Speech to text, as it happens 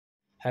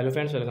Hello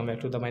friends, welcome back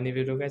to the my new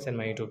video guys and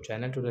my YouTube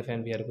channel. Today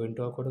friend we are going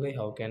to talk about guys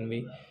how can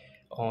we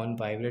on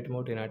vibrate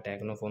mode in our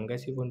Tecno phone.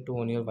 Guys, you want to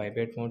on your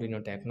vibrate mode in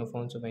your Tecno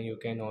phone, so when you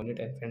can on it.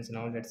 And friends,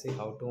 now let's see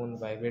how to on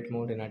vibrate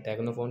mode in our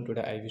Tecno phone.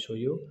 Today I will show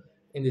you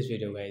in this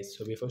video guys.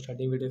 So before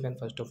starting video friends,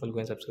 first of all go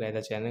and subscribe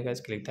the channel guys,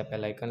 click the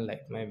bell icon,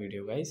 like my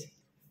video guys.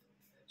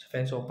 So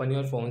friends, open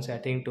your phone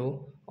setting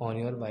to on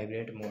your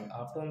vibrate mode.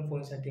 After on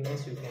phone setting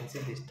guys, you can see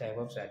this type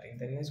of setting.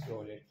 Then guys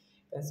scroll it.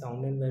 Then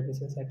sound and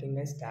vibration setting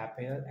guys, tap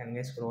here and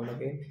guys scroll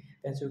again.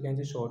 Then you can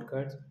see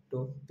shortcuts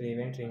to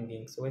prevent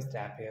ringing. So guys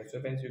tap here. So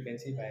friends, you can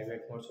see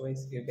vibrate mode. So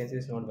guys you can see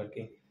it's not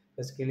working.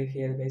 Just click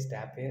here guys,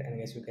 tap here and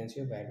guys you can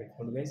see your vibrate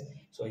mode guys.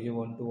 So you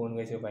want to on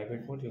guys your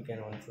vibrate mode, you can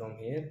on from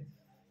here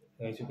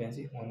guys. You can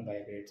see on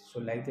vibrate.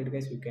 So like that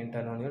guys, you can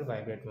turn on your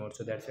vibrate mode.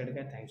 So that's it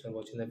guys, thanks for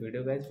watching the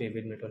video guys. We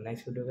will meet on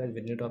next video guys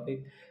with new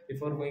topic.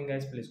 Before going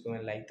guys, please go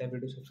and like the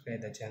video,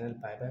 subscribe the channel.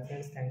 Bye bye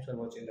friends, thanks for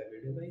watching the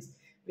video guys.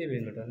 We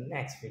will meet on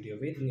next video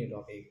with new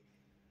topic.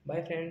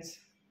 Bye friends.